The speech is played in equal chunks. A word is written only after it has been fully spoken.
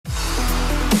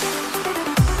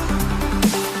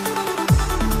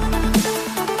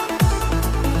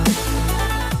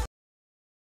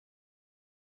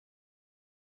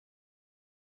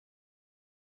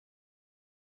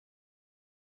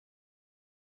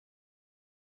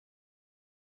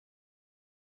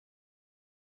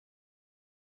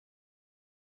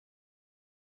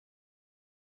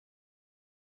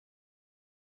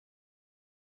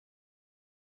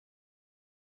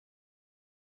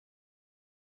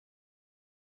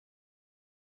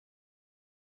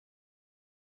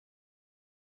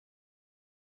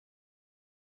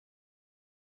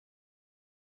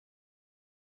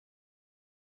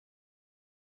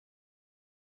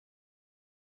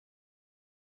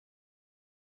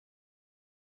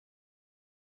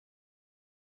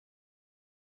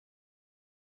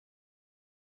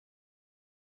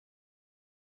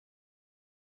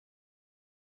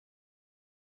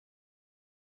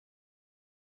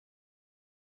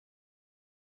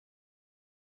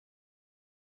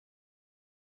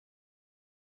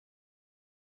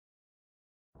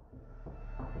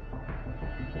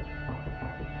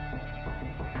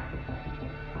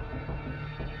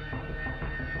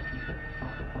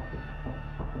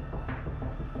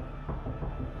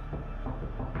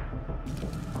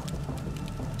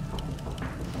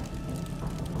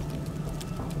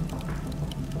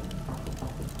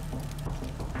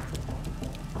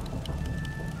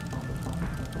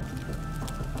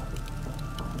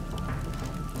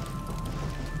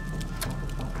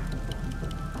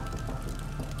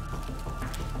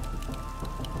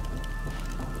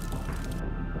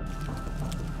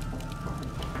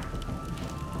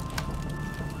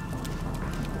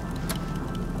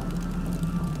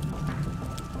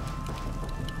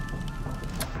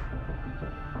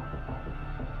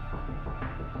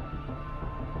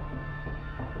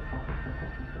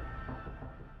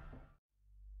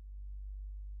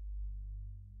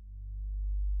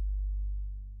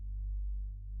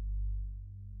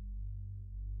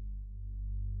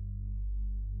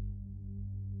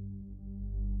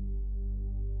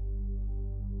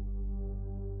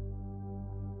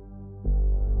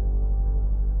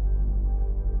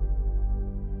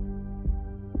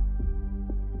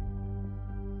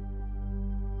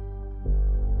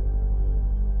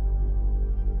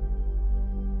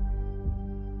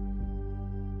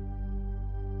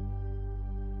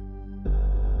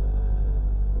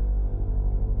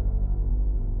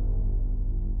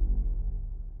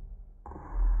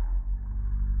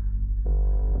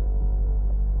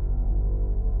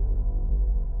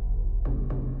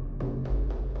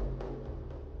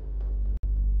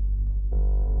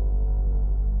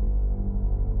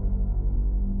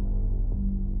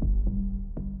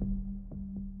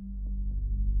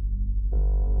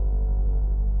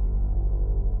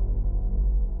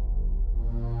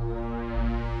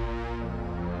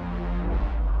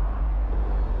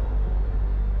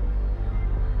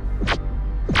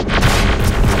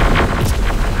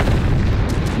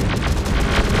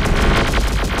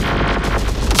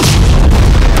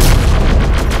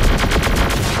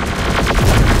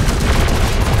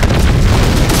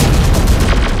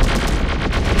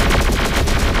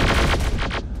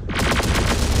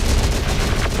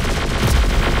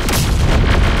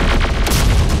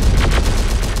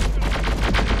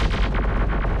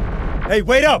Hey,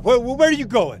 wait up! Where are you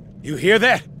going? You hear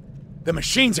that? The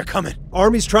machines are coming.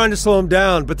 Army's trying to slow them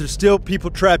down, but there's still people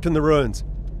trapped in the ruins.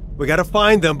 We gotta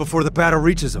find them before the battle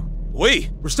reaches them.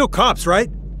 We're still cops, right?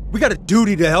 We got a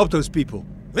duty to help those people.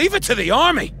 Leave it to the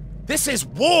Army! This is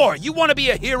war! You want to be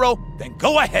a hero? Then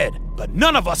go ahead. But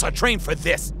none of us are trained for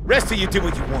this. Rest of you do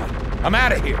what you want. I'm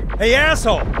out of here. Hey,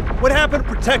 asshole! What happened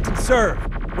to protect and serve?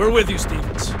 We're with you,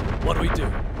 Stevens. What do we do?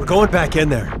 We're going back in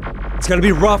there. It's gonna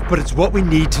be rough, but it's what we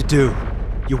need to do.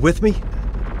 You with me?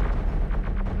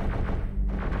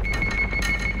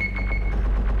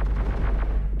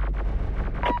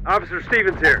 Officer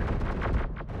Stevens here.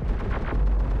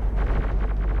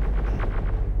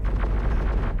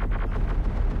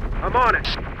 I'm on it.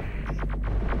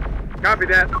 Copy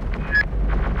that.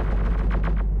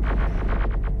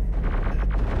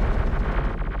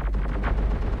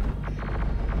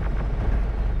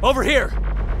 Over here!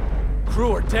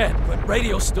 Crew are dead, but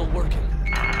radio's still working.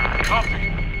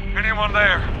 Copy. Anyone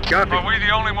there? Copy. Are we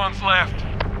the only ones left?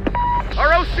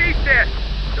 Our OC's dead.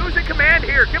 Who's in command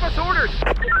here? Give us orders.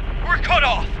 We're cut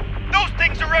off. Those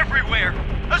things are everywhere.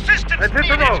 Assistance Let's hit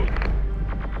the needed. road.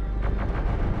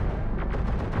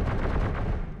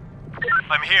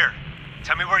 I'm here.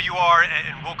 Tell me where you are,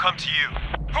 and we'll come to you.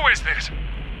 Who is this?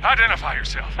 Identify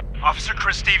yourself. Officer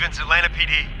Chris Stevens, Atlanta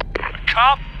PD. A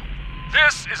cop?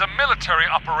 This is a military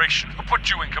operation. Who put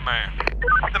you in command?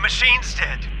 The machine's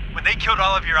dead when they killed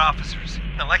all of your officers.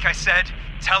 Now, like I said,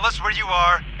 tell us where you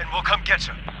are, and we'll come get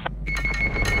you.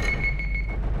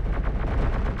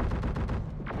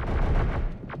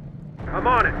 I'm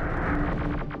on it.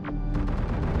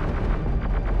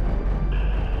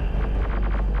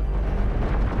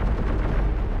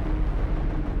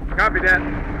 Copy that.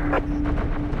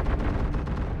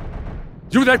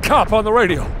 You that cop on the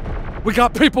radio. We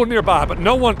got people nearby, but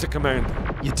no one to command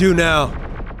them. You do now.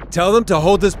 Tell them to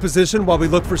hold this position while we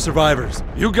look for survivors.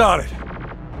 You got it.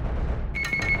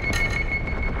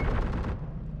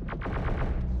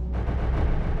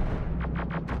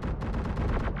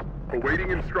 Awaiting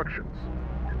instructions.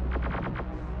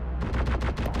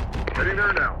 Heading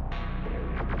there now.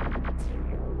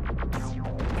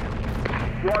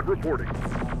 Squad reporting.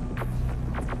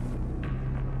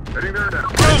 Heading there now.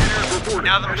 Engineers reporting.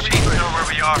 Now the machines know where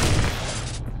we are.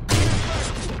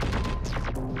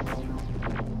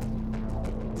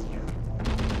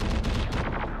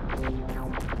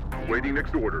 Waiting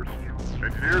next orders.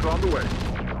 Engineers on the way.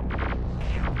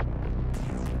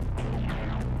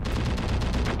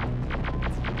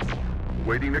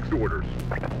 Waiting next orders.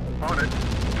 On it.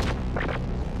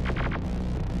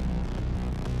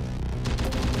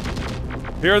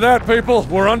 Hear that, people?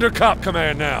 We're under cop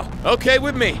command now. Okay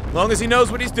with me, long as he knows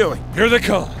what he's doing. Here they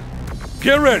come.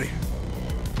 Get ready.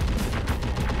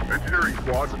 Engineering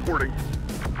squad reporting.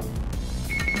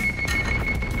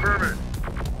 Affirmative.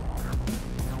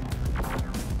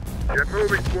 Get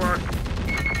moving, squad.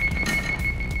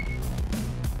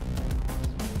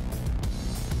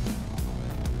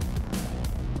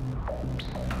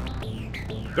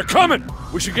 They're coming!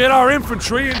 We should get our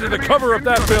infantry into the cover of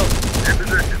that building. In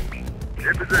position.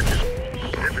 In position.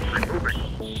 Infantry moving.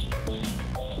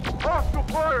 Hostile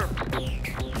fire!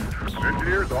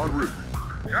 Engineers en route.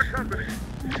 Got company.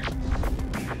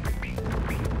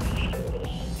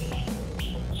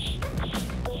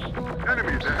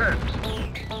 Enemies ahead.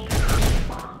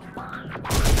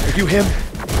 Are you him?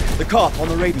 The cop on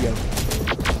the radio.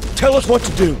 Tell us what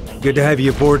to do. Good to have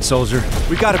you aboard, soldier.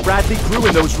 We got a Bradley crew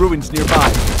in those ruins nearby.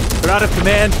 They're out of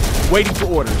command, waiting for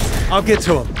orders. I'll get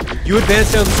to him. You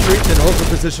advance down the street and then hold the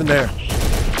position there.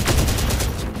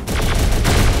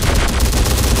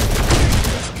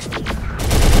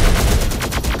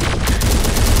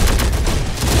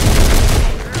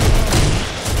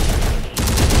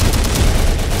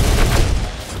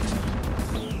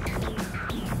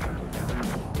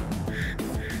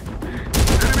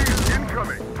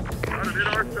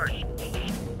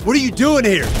 What are you doing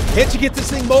here? Can't you get this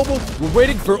thing mobile? We're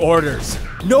waiting for orders.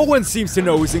 No one seems to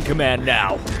know who's in command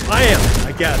now. I am,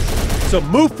 I guess. So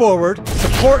move forward,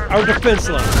 support our defense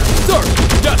line. Sir!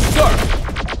 Yes, sir!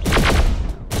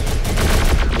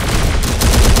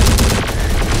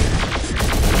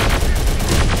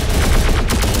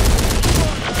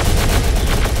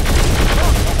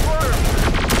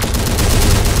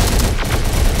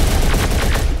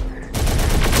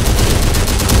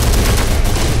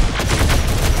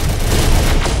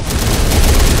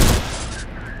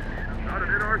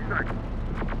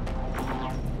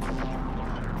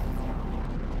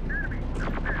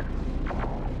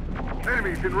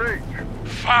 Enemies in range.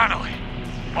 Finally!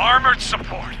 Armored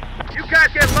support! You guys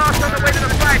get lost on the way to the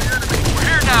fight!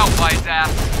 We're here now, wise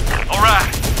ass. Alright,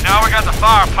 now we got the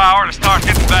firepower to start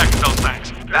hitting back at those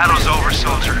things. Battle's over,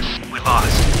 soldier. We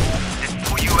lost. Didn't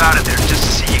pull you out of there just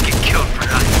to see you get killed for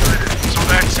nothing. So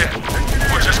that's it.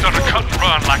 We're just gonna cut and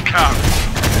run like cowards.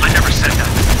 I never said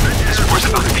that. This war's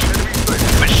about people.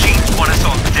 Machines want us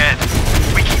all dead.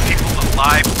 We keep people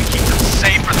alive, we keep them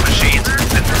safe from the machines,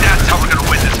 and that's how we're gonna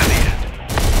win this in the end.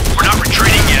 We're not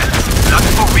retreating yet. Not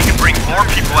before we can bring more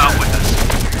people out with us.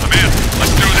 I'm in.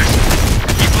 Let's do this.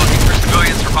 Keep looking for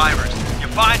civilian survivors. If you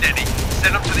find any,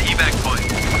 send them to the evac point.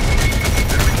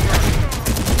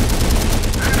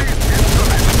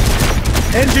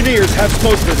 Engineers have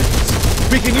smoke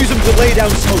grenades. We can use them to lay down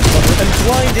smoke cover and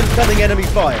blind incoming enemy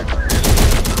fire.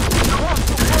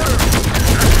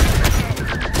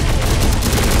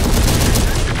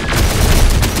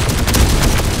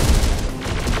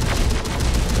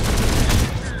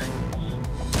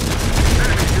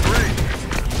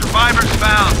 Survivors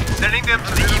found. Sending them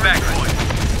to the evac point.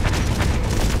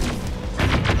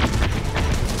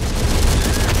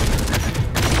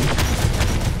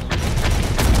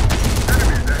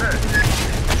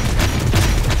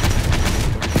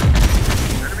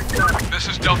 This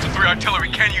is Delta 3 Artillery.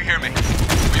 Can you hear me?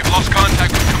 We have lost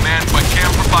contact with command, but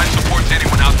can provide support to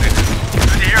anyone out there.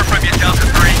 Good to hear from you, Delta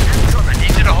 3. I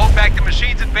need you to hold back the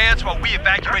machines advance while we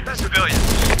evacuate the civilians.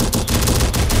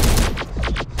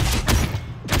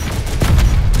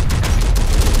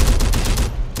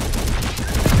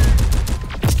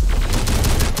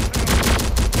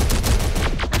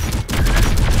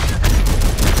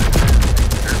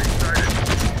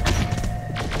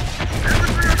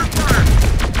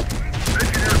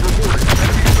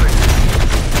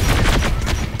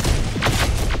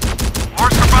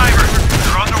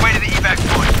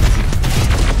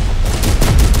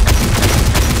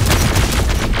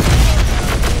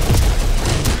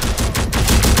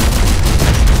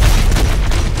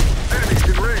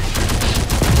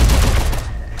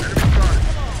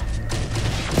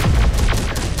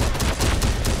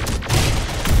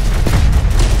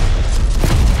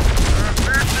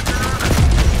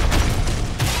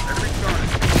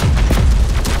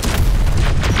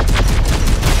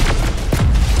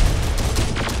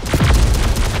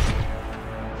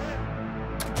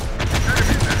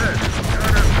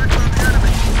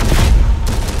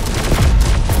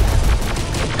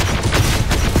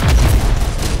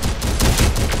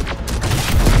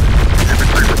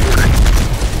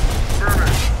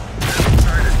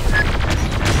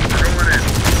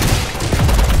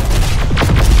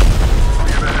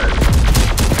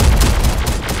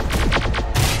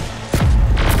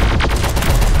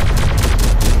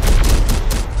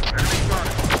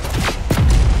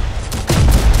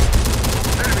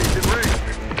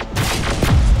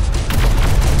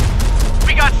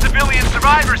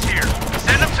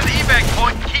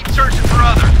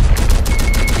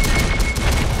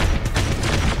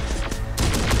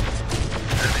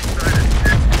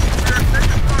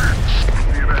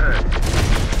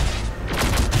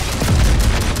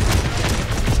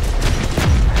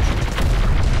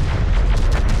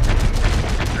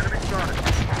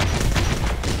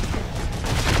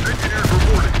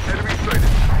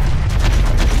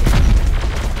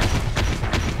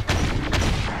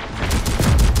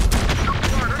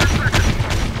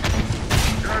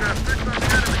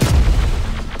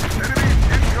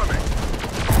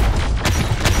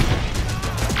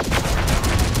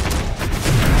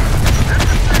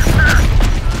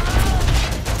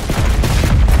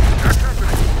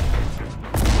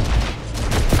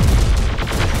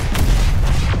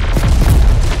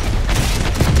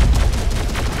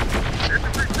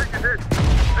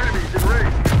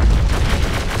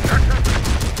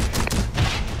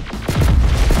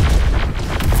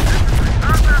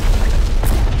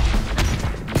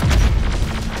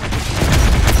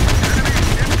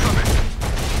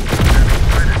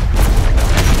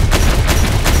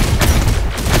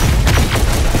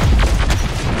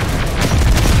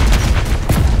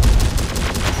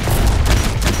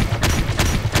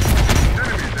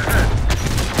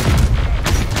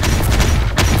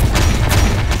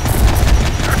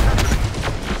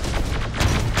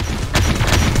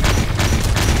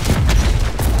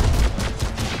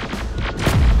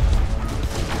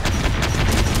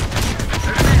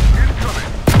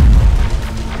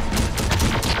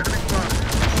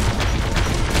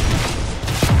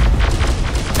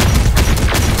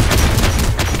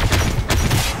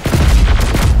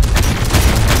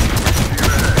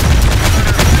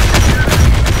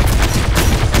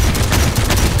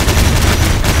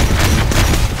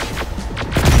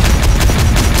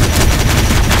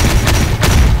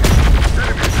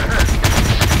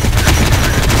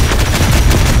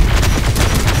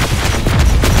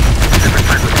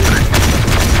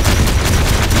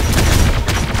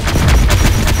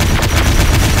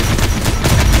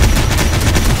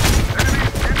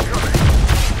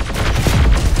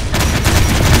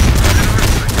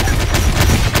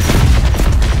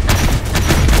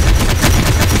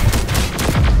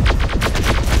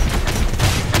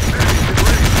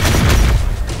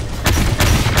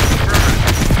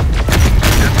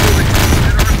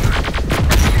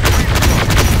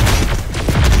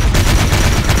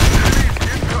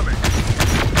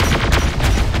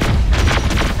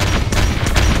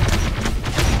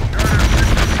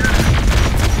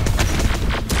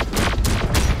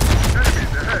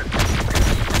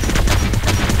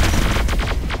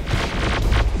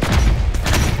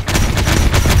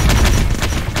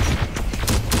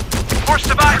 More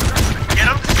survivors. Get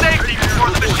them to safety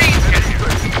before the machines get here.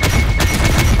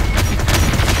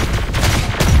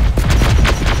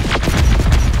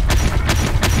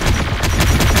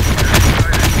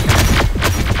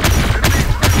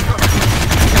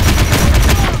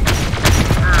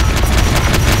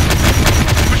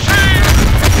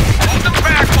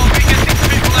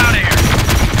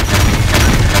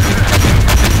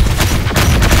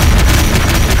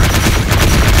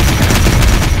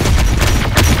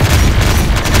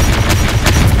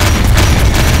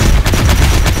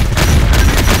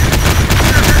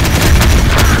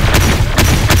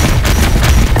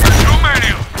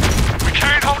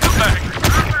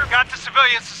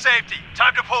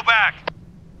 Time to pull back.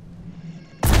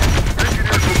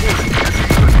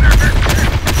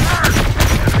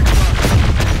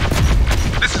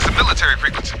 This is a military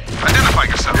frequency. Identify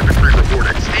yourself.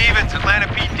 Stevens, Atlanta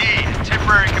PD,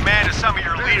 temporary command of some of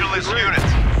your leaderless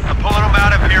units. I'm pulling them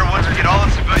out of here once we get all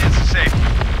the civilians to safety.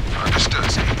 Understood,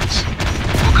 Stevens.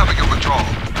 We'll cover your withdrawal,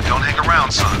 but don't hang around,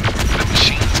 son. The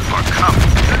machines are coming.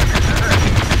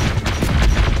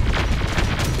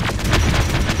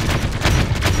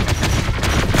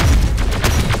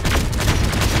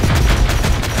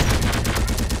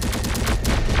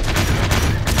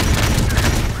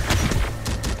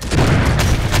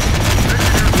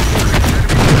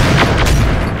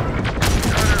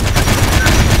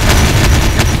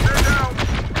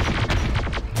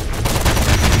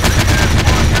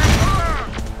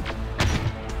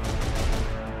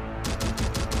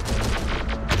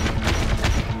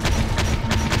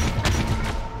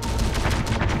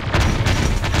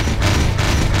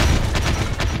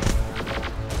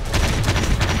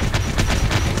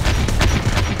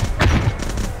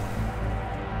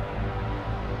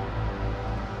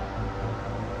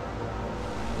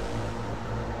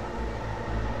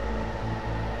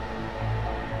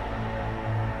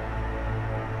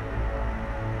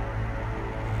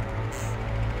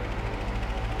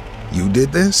 You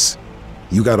did this?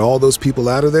 You got all those people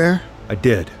out of there? I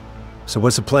did. So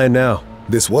what's the plan now?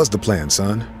 This was the plan,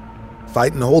 son.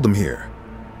 Fight and hold them here.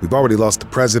 We've already lost the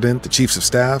president, the chiefs of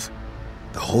staff,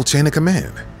 the whole chain of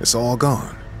command. It's all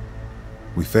gone.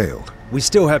 We failed. We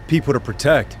still have people to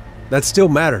protect. That still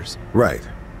matters. Right.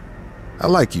 I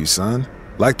like you, son.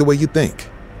 Like the way you think.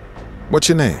 What's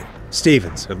your name?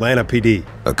 Stevens, Atlanta PD.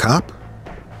 A cop?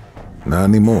 Not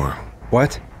anymore.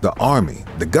 What? The army,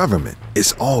 the government,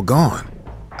 it's all gone.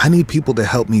 I need people to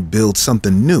help me build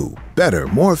something new, better,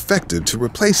 more effective to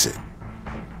replace it.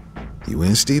 You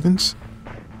in, Stevens?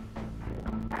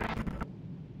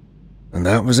 And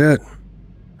that was it.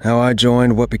 How I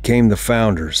joined what became the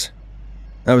Founders.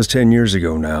 That was 10 years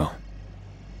ago now.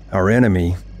 Our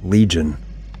enemy, Legion,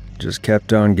 just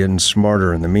kept on getting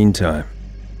smarter in the meantime.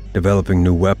 Developing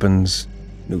new weapons,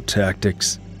 new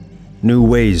tactics, new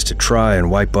ways to try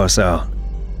and wipe us out.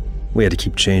 We had to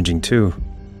keep changing too,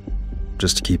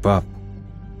 just to keep up.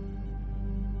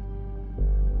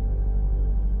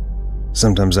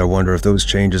 Sometimes I wonder if those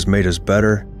changes made us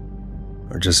better,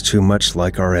 or just too much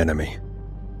like our enemy.